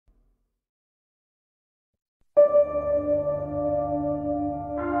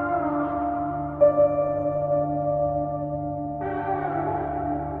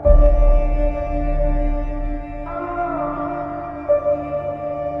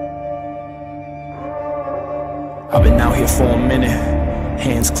I've been out here for a minute,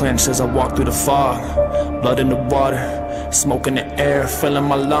 hands clenched as I walk through the fog. Blood in the water, smoke in the air, filling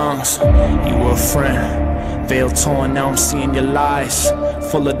my lungs. You were a friend, veil torn, now I'm seeing your lies,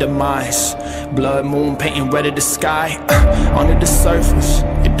 full of demise. Blood moon painting red of the sky. Under the surface,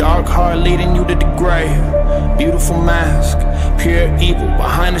 your dark heart leading you to the grave. Beautiful mask, pure evil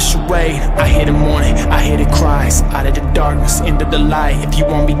behind the charade. I hear the mourning, I hear the cries, out of the darkness, into the light. If you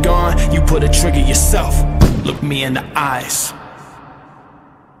want me gone, you put a trigger yourself. Look me in the eyes.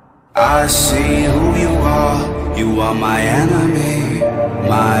 I see who you are my enemy,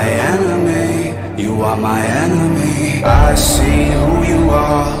 my enemy. You are my enemy. I see who you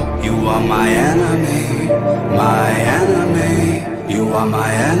are my enemy, my enemy. You are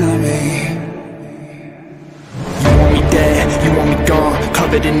my enemy. You want me dead, you want me gone,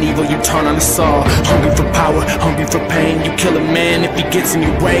 covered in evil, you turn on us all. Hungry for power, hungry for pain, you kill a man if he gets in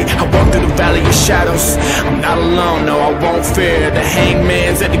your way. I walk through the valley of shadows, I'm not alone, no, I won't fear the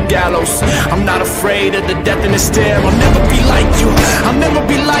hangman's at the gallows. I'm not afraid of the death in the stare. I'll never be like you, I'll never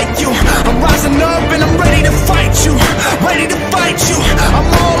be like you. I'm rising up and I'm ready to fight you, ready to fight you.